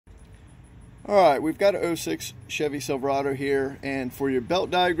Alright, we've got an '06 Chevy Silverado here, and for your belt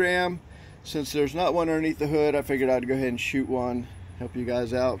diagram, since there's not one underneath the hood, I figured I'd go ahead and shoot one, help you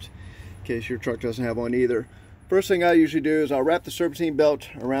guys out in case your truck doesn't have one either. First thing I usually do is I'll wrap the serpentine belt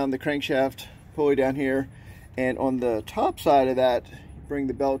around the crankshaft pulley down here, and on the top side of that, bring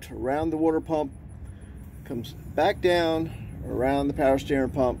the belt around the water pump, comes back down around the power steering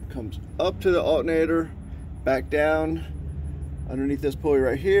pump, comes up to the alternator, back down underneath this pulley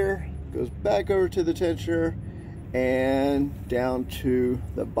right here, goes back over to the tensioner and down to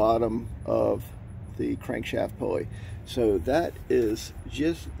the bottom of the crankshaft pulley. So that is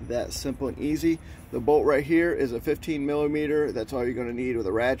just that simple and easy. The bolt right here is a 15mm. That's all you're going to need with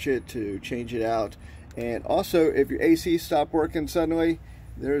a ratchet to change it out. And also, if your AC stopped working suddenly,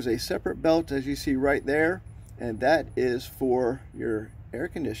 there's a separate belt, as you see right there, and that is for your air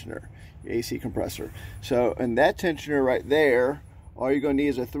conditioner, your AC compressor. So in that tensioner right there, all you're going to need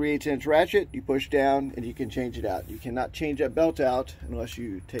is a 3/8 inch ratchet. You push down and you can change it out. You cannot change that belt out unless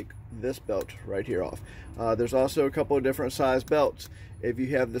you take this belt right here off. There's also a couple of different size belts. If you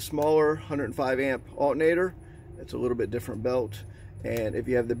have the smaller 105 amp alternator, it's a little bit different belt. And if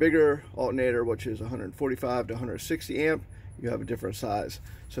you have the bigger alternator, which is 145 to 160 amp, you have a different size.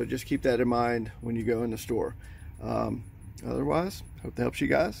 So just keep that in mind when you go in the store. Otherwise, hope that helps you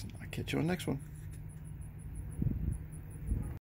guys. I'll catch you on the next one.